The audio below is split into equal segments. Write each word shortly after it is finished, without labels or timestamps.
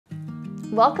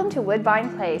Welcome to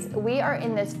Woodbine Place. We are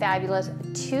in this fabulous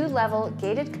 2-level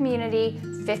gated community,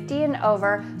 50 and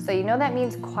over, so you know that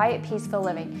means quiet, peaceful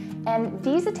living. And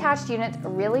these attached units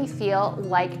really feel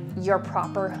like your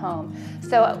proper home.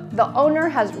 So the owner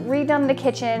has redone the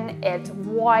kitchen. It's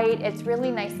white, it's really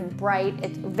nice and bright,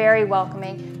 it's very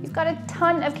welcoming. You've got a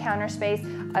ton of counter space.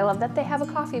 I love that they have a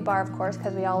coffee bar, of course,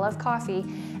 because we all love coffee.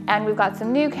 And we've got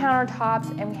some new countertops,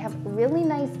 and we have really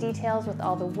nice details with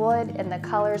all the wood and the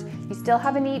colors. You still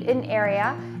have an eat-in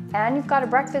area, and you've got a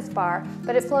breakfast bar,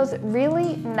 but it flows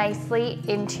really nicely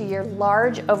into your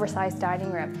large, oversized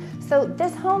dining room. So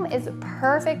this home is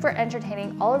perfect for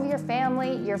entertaining all of your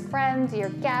family, your friends, your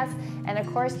guests, and of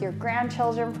course your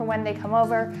grandchildren for when they come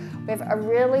over. We have a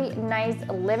really nice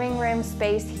living room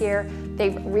space here.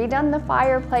 They've redone the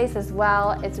fireplace as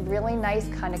well. It's really nice,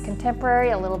 kind of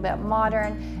contemporary, a little bit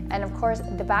modern. And of course,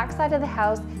 the back side of the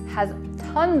house has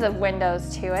tons of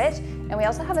windows to it. And we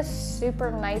also have a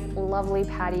super nice, lovely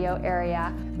patio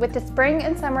area. With the spring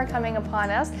and summer coming upon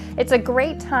us, it's a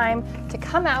great time to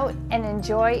come out and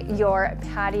enjoy your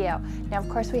patio. Now, of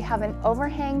course, we have an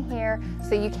overhang here,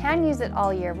 so you can use it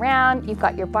all year round. You've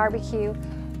got your barbecue,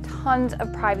 tons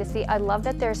of privacy. I love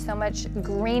that there's so much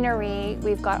greenery.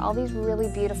 We've got all these really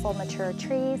beautiful mature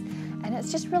trees, and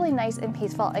it's just really nice and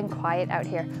peaceful and quiet out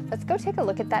here. Let's go take a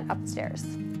look at that upstairs.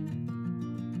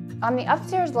 On the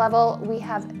upstairs level, we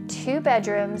have 2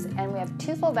 bedrooms and we have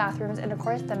 2 full bathrooms, and of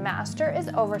course the master is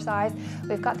oversized.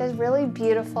 We've got this really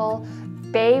beautiful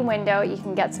bay window. You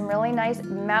can get some really nice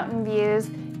mountain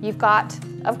views. You've got,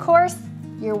 of course,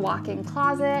 your walk-in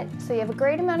closet, so you have a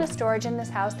great amount of storage in this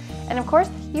house. And of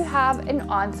course, you have an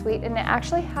ensuite, and it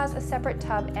actually has a separate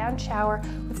tub and shower.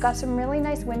 We've got some really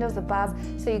nice windows above,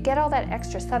 so you get all that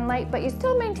extra sunlight, but you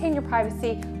still maintain your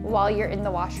privacy while you're in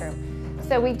the washroom.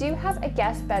 So we do have a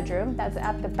guest bedroom that's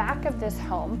at the back of this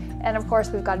home. And of course,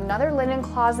 we've got another linen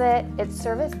closet. It's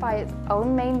serviced by its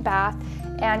own main bath.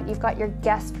 And you've got your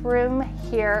guest room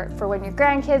here for when your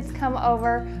grandkids come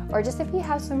over, or just if you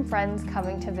have some friends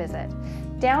coming to visit.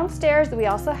 Downstairs, we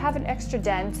also have an extra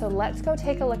den, so let's go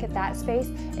take a look at that space.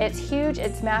 It's huge,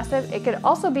 it's massive. It could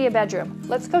also be a bedroom.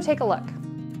 Let's go take a look.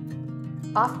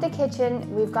 Off the kitchen,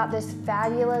 we've got this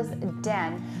fabulous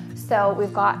den. So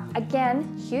we've got,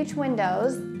 again, huge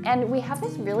windows, and we have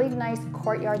this really nice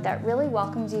courtyard that really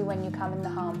welcomes you when you come in the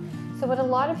home. So what a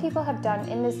lot of people have done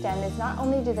in this den is not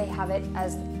only do they have it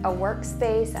as a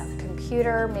workspace, a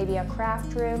computer, maybe a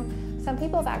craft room, some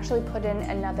people have actually put in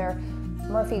another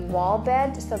Murphy wall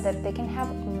bed so that they can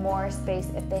have more space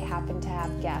if they happen to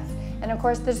have guests. And of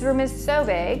course, this room is so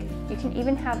big, you can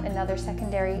even have another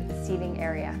secondary seating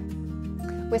area.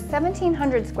 With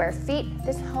 1,700 square feet,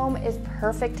 this home is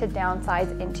perfect to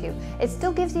downsize into. It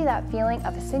still gives you that feeling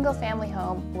of a single family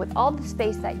home with all the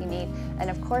space that you need, and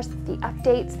of course the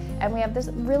updates, and we have this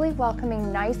really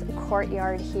welcoming, nice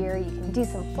courtyard here. You can do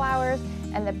some flowers,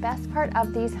 and the best part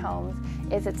of these homes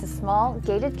is it's a small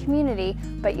gated community,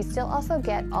 but you still also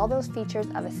get all those features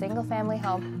of a single family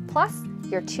home, plus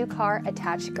your 2-car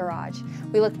attached garage.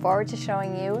 We look forward to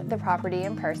showing you the property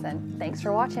in person. Thanks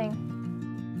for watching.